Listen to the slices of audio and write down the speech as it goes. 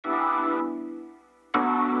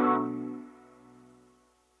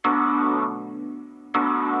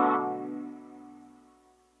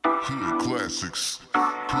Hood classics.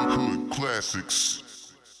 Hood classics.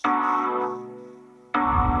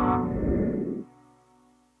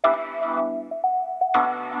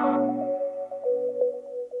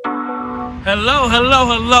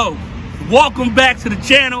 Hello. Welcome back to the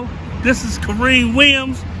channel. This is Kareem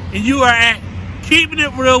Williams, and you are at Keeping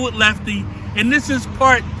It Real with Lefty, and this is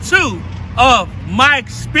part 2 of my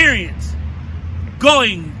experience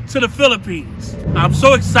going to the Philippines. I'm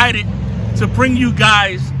so excited to bring you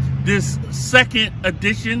guys this second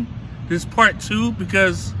edition, this part 2,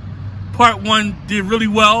 because part 1 did really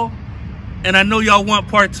well, and I know y'all want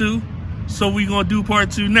part 2, so we're gonna do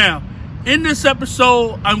part 2 now. In this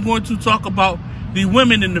episode, I'm going to talk about the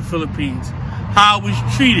women in the Philippines, how I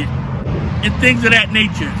was treated, and things of that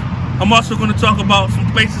nature. I'm also going to talk about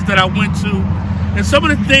some places that I went to, and some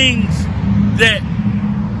of the things that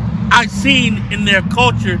I've seen in their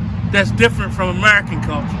culture that's different from American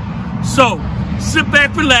culture. So, sit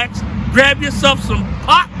back, relax, grab yourself some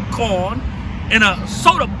popcorn and a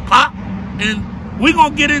soda pop, and we're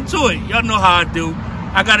going to get into it. Y'all know how I do.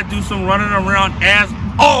 I got to do some running around as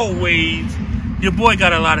always. Your boy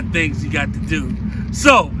got a lot of things he got to do.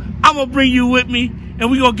 So, I'm going to bring you with me, and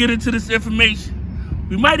we're going to get into this information.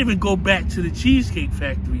 We might even go back to the Cheesecake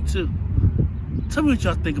Factory, too. Tell me what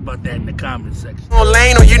y'all think about that in the comment section. On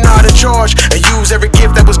lane or you're not in charge, and use every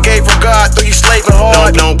gift that was gave from God, though you slaving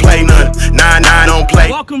hard. Don't play none. Nah, don't play.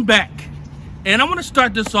 Welcome back. And I'm going to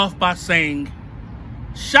start this off by saying,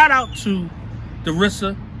 shout out to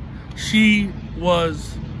Darissa. She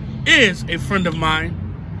is a friend of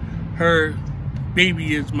mine. Her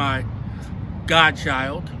baby is my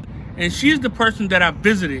godchild, and she's the person that I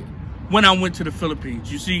visited when I went to the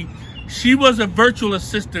Philippines. You see, she was a virtual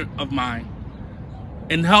assistant of mine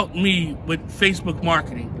and helped me with Facebook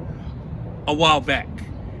marketing a while back,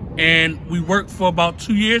 and we worked for about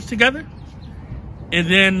 2 years together. And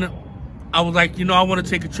then I was like, you know, I want to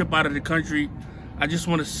take a trip out of the country. I just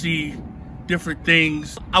want to see different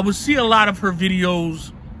things. I would see a lot of her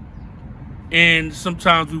videos, and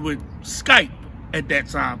sometimes we would Skype at that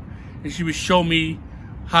time, and she would show me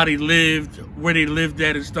how they lived, where they lived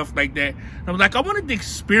at, and stuff like that. And I was like, I wanted to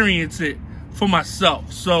experience it for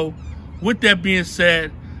myself. So with that being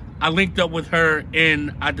said, I linked up with her,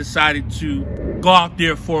 and I decided to go out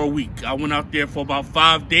there for a week. I went out there for about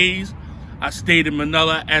 5 days. I stayed in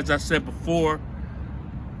Manila, as I said before.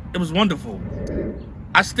 It was wonderful.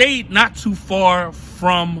 I stayed not too far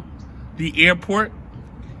from the airport.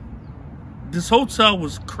 This hotel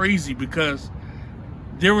was crazy because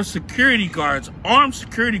there were security guards, armed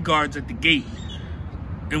security guards at the gate.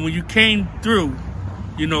 And when you came through,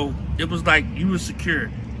 you know, it was like you were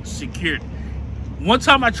secured. One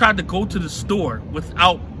time I tried to go to the store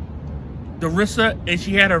without Darissa, and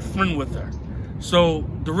she had her friend with her. So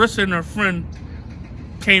Darissa and her friend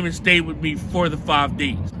came and stayed with me for the 5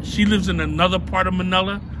 days. She lives in another part of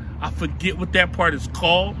Manila. I forget what that part is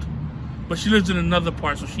called, but she lives in another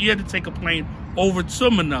part. So she had to take a plane over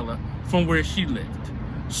to Manila from where she lived.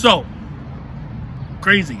 So,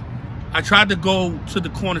 crazy. I tried to go to the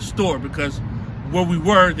corner store because where we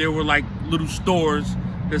were, there were like little stores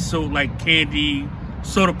that sold like candy,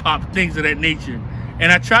 soda pop, things of that nature.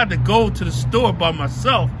 And I tried to go to the store by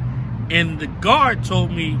myself, and the guard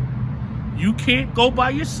told me, you can't go by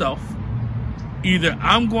yourself. Either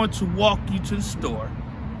I'm going to walk you to the store,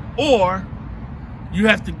 or you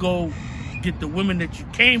have to go get the women that you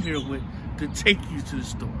came here with to take you to the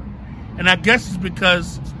store. And I guess it's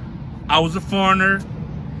because I was a foreigner,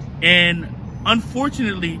 and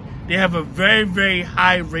unfortunately, they have a very, very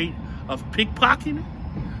high rate of pickpocketing.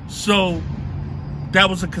 So that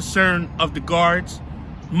was a concern of the guards.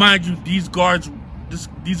 Mind you, these guards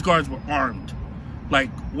were armed. Like,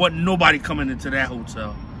 wasn't nobody coming into that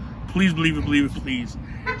hotel. Please believe it, please.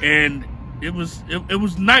 And it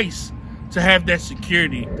was nice to have that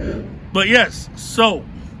security. But yes, so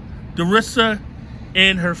Darissa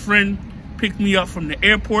and her friend picked me up from the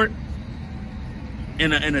airport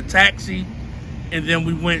in a taxi, and then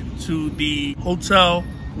we went to the hotel,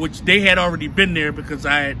 which they had already been there because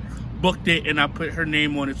I had booked it, and I put her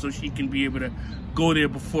name on it so she can be able to go there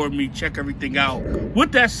before me, check everything out.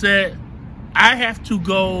 With that said, I have to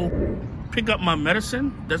go pick up my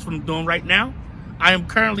medicine. That's what I'm doing right now. I am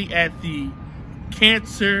currently at the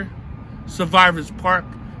Cancer Survivors Park,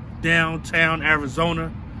 downtown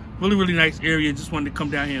Arizona. Really, really nice area. Just wanted to come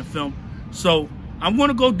down here and film. So I'm going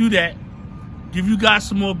to go do that, give you guys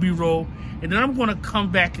some more B-roll, and then I'm going to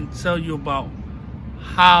come back and tell you about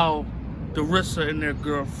how Darissa and her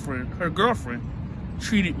girlfriend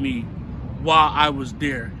treated me while I was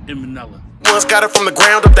there in Manila. Ones got it from the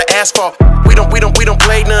ground up the asphalt. We don't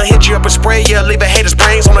play none. Hit you up and spray ya. Leave a hater's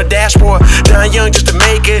brains on the dashboard. Done young just to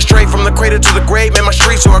make it. Straight from the cradle to the grave. Man, my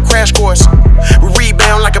streets are a crash course. We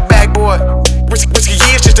rebound like a backboard. Risky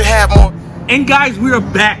years just to have more. And guys, we are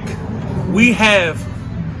back. We have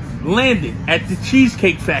landed at the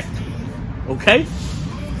Cheesecake Factory. Okay?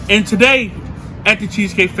 And today at the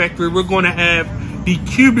Cheesecake Factory, we're going to have the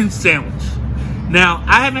Cuban sandwich. Now,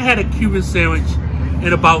 I haven't had a Cuban sandwich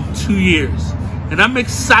in about 2 years. And I'm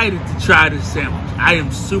excited to try this sandwich. I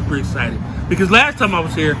am super excited. Because last time I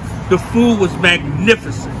was here, the food was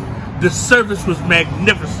magnificent. The service was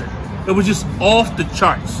magnificent. It was just off the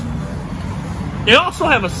charts. They also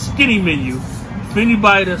have a skinny menu. For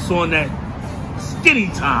anybody that's on that skinny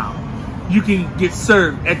time, you can get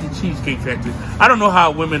served at the Cheesecake Factory. I don't know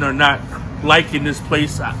how women are not liking this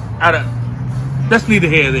place. That's neither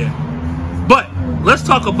here nor there. But let's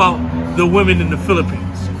talk about the women in the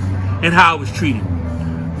Philippines and how I was treated.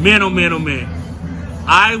 Man, oh man, oh man.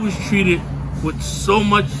 I was treated with so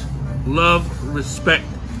much love, respect.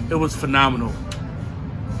 It was phenomenal.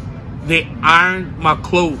 They ironed my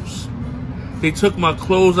clothes. They took my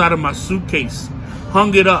clothes out of my suitcase,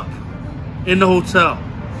 hung it up in the hotel.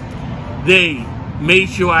 They made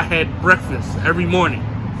sure I had breakfast every morning.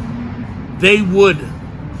 They would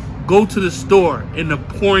go to the store in the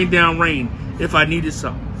pouring down rain if I needed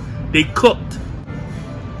something. They cooked.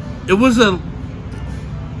 It was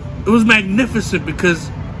magnificent because,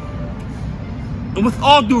 and with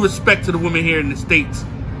all due respect to the women here in the States,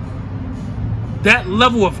 that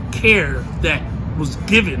level of care that was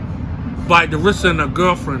given by Darissa and her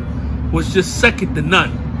girlfriend was just second to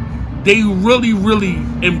none. They really, really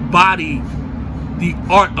embodied the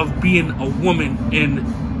art of being a woman and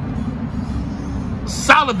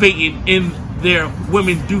salivating in their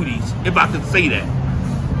women duties, if I could say that.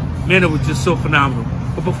 Man, it was just so phenomenal.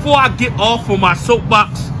 But before I get off on my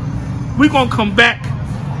soapbox, we're going to come back.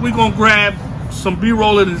 We're going to grab some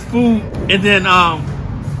B-roll of this food. And then,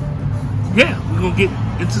 yeah, we're going to get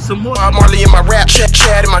into some more. Marley in my rap,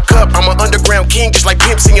 Chad in my cup. I'm an underground king, just like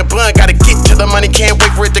pimps in your blunt. Gotta get to the money, can't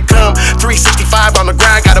wait for it to come. 365 on the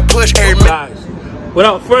grind, gotta push every minute. Guys,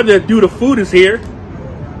 without further ado, the food is here.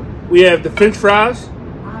 We have the French fries,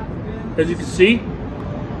 as you can see.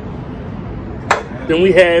 Then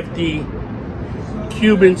we have the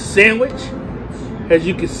Cuban sandwich, as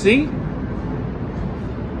you can see.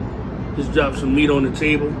 Just drop some meat on the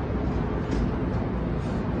table.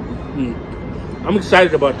 I'm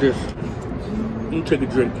excited about this. Let me take a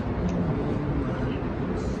drink.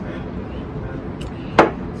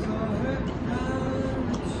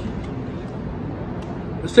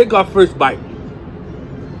 Let's take our first bite.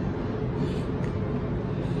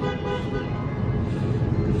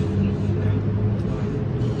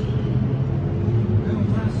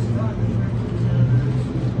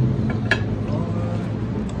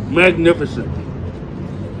 Magnificent.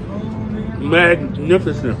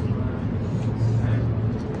 Magnificent.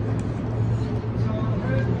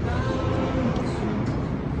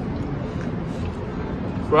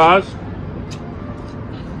 Fries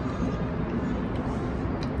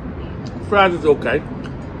is okay.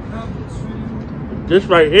 This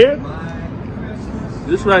right here,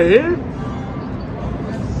 this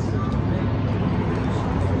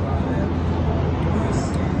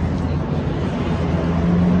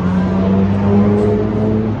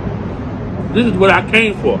is what I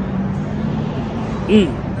came for.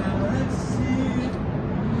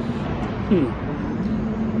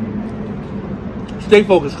 Stay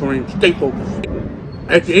focused, Kareem. Stay focused.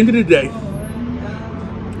 At the end of the day,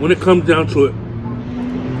 when it comes down to it,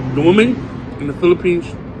 the women in the Philippines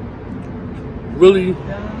really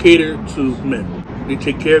cater to men. They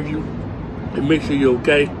take care of you. They make sure you're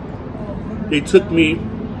okay. They took me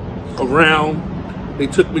around. They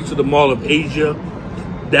took me to the Mall of Asia.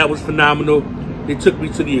 That was phenomenal. They took me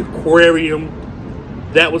to the aquarium.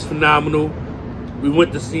 That was phenomenal. We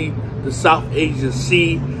went to see the South Asian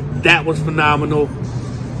Sea. That was phenomenal.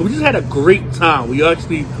 We just had a great time. We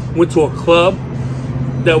actually went to a club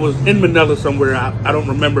that was in Manila somewhere. I don't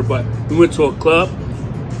remember, but we went to a club.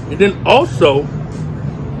 And then also,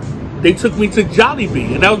 they took me to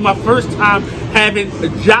Jollibee. And that was my first time having a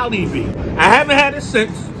Jollibee. I haven't had it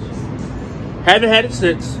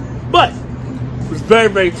since. But it was very,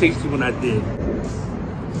 very tasty when I did.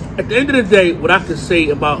 At the end of the day, what I can say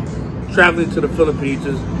about traveling to the Philippines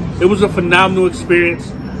is it was a phenomenal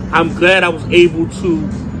experience. I'm glad I was able to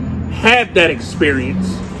have that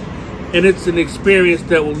experience. And it's an experience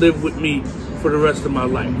that will live with me for the rest of my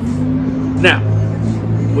life. Now,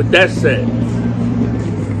 with that said,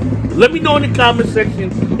 let me know in the comment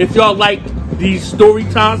section if y'all like these story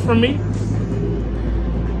times from me.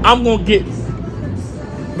 I'm gonna get,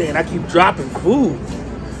 man, I keep dropping food.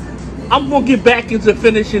 I'm gonna get back into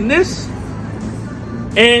finishing this,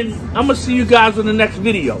 and I'm gonna see you guys in the next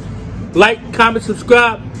video. Like, comment,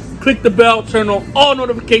 subscribe, click the bell, turn on all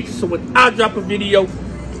notifications so when I drop a video,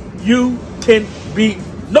 you can be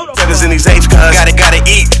notified. In these apes, cuz gotta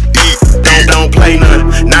eat. Don't play none.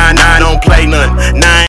 9-9, don't play none. 9